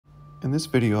In this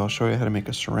video, I'll show you how to make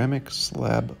a ceramic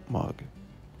slab mug.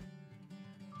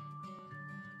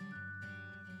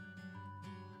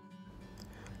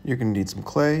 You're going to need some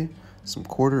clay, some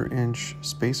 1/4 inch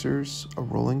spacers, a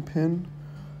rolling pin,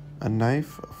 a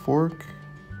knife, a fork,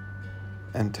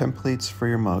 and templates for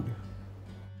your mug.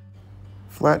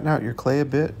 Flatten out your clay a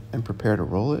bit and prepare to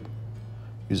roll it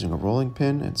using a rolling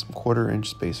pin and some 1/4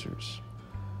 inch spacers.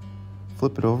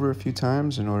 Flip it over a few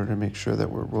times in order to make sure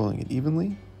that we're rolling it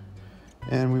evenly.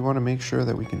 And we want to make sure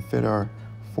that we can fit our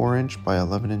 4 inch by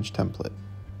 11 inch template.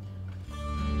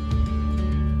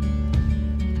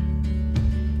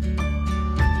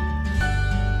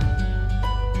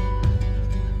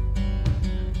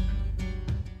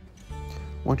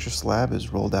 Once your slab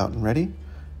is rolled out and ready,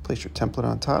 place your template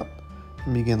on top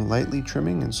and begin lightly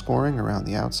trimming and scoring around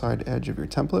the outside edge of your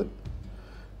template.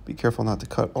 Be careful not to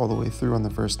cut all the way through on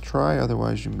the first try,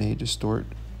 otherwise you may distort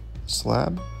the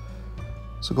slab.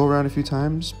 So go around a few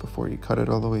times before you cut it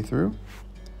all the way through.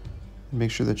 And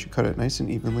make sure that you cut it nice and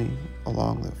evenly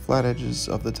along the flat edges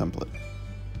of the template.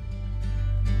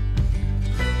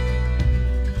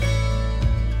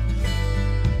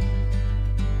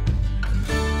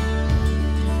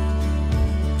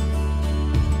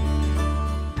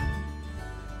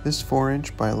 This 4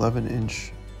 inch by 11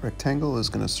 inch rectangle is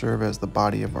going to serve as the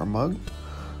body of our mug.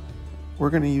 We're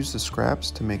going to use the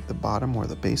scraps to make the bottom or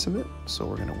the base of it, so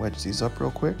we're going to wedge these up real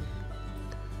quick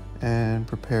and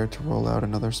prepare to roll out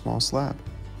another small slab.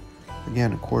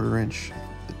 Again, a 1/4 inch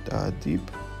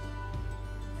deep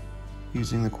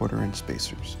using the 1/4 inch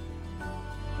spacers.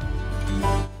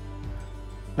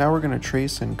 Now we're going to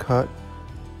trace and cut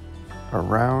a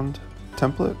round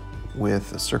template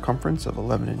with a circumference of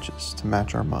 11 inches to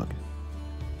match our mug.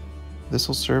 This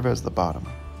will serve as the bottom.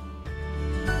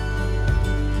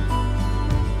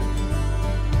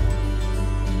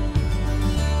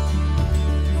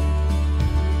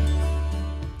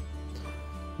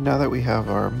 Now that we have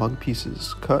our mug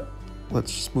pieces cut,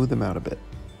 let's smooth them out a bit.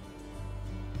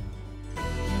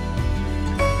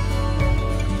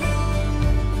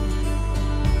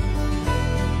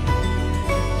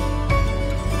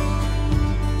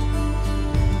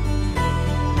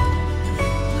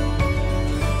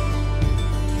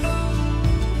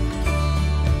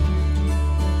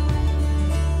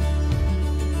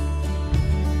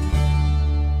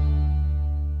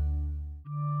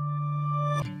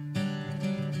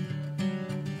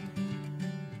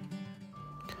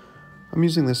 I'm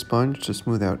using this sponge to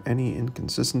smooth out any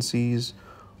inconsistencies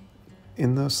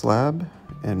in the slab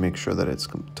and make sure that it's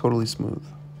totally smooth.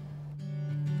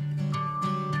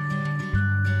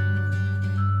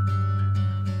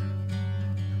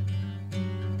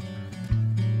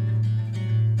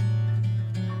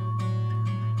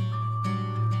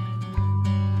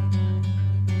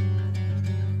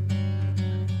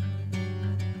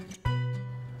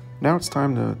 Now it's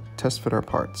time to test fit our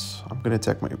parts. I'm going to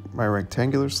take my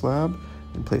rectangular slab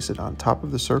and place it on top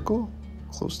of the circle,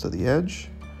 close to the edge.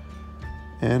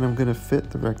 And I'm going to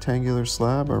fit the rectangular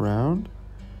slab around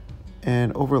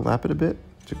and overlap it a bit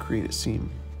to create a seam.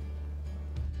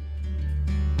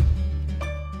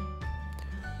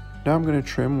 Now I'm going to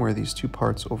trim where these two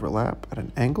parts overlap at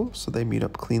an angle so they meet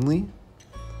up cleanly.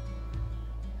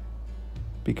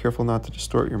 Be careful not to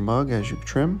distort your mug as you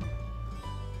trim.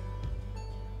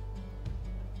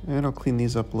 And I'll clean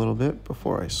these up a little bit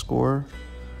before I score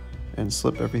and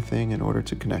slip everything in order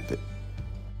to connect it.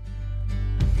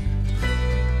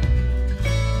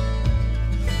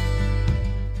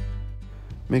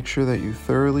 Make sure that you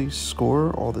thoroughly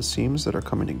score all the seams that are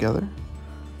coming together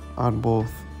on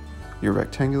both your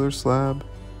rectangular slab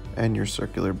and your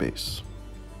circular base.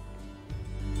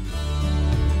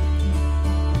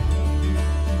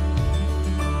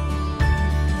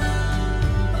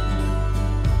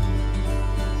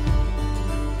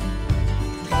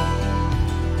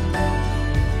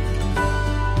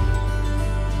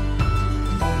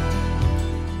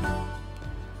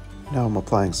 Now I'm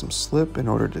applying some slip in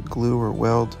order to glue or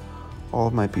weld all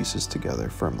of my pieces together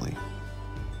firmly.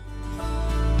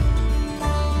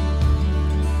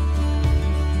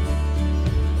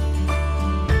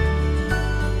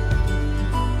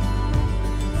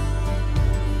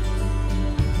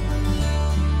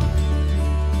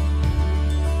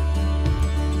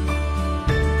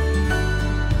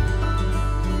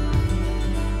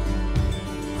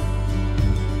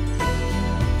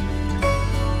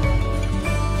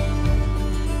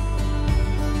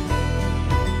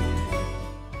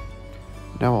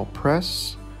 Now I'll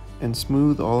press and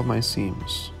smooth all of my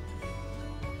seams.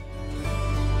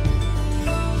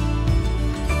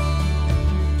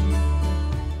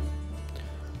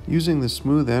 Using the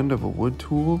smooth end of a wood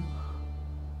tool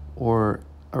or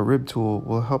a rib tool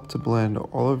will help to blend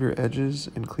all of your edges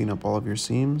and clean up all of your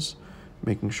seams,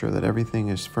 making sure that everything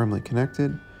is firmly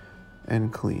connected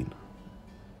and clean.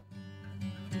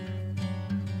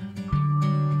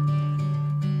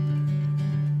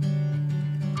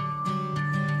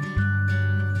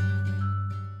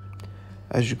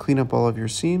 As you clean up all of your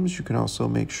seams, you can also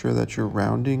make sure that you're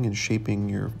rounding and shaping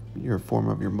your form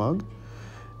of your mug,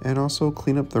 and also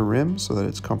clean up the rim so that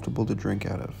it's comfortable to drink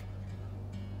out of.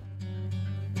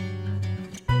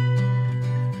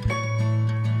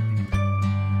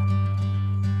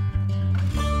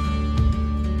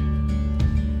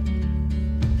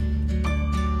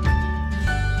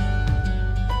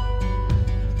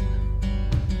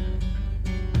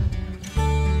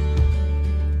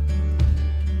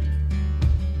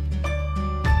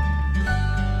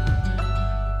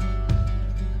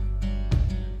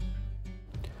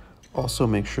 Also,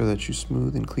 make sure that you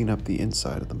smooth and clean up the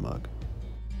inside of the mug.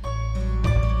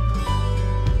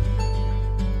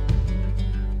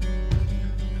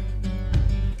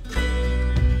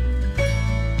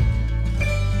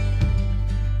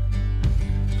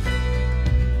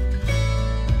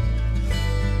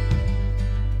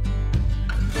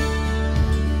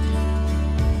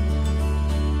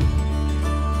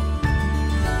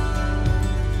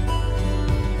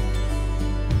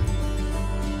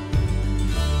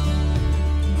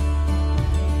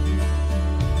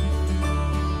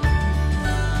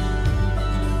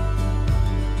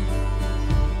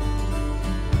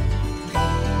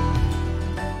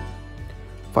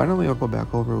 Finally, I'll go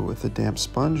back over with a damp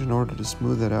sponge in order to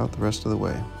smooth it out the rest of the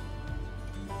way.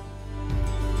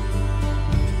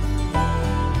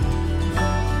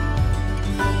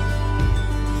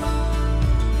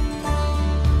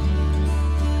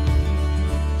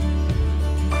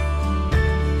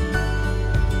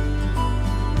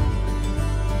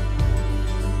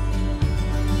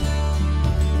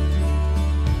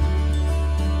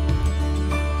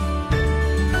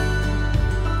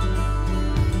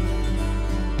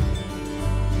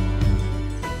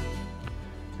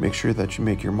 Make sure that you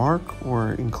make your mark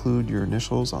or include your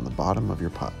initials on the bottom of your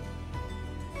pot.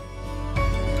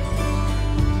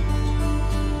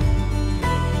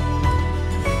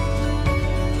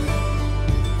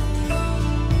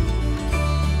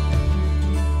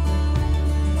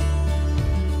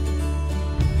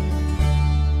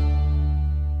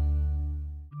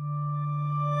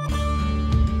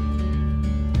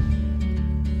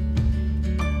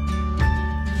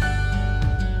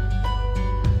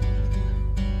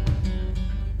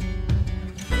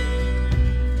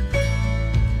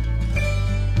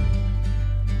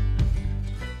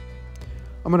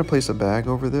 I'm going to place a bag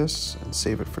over this and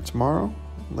save it for tomorrow,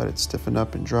 let it stiffen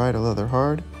up and dry to leather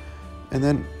hard, and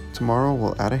then tomorrow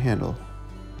we'll add a handle.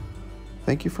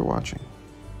 Thank you for watching.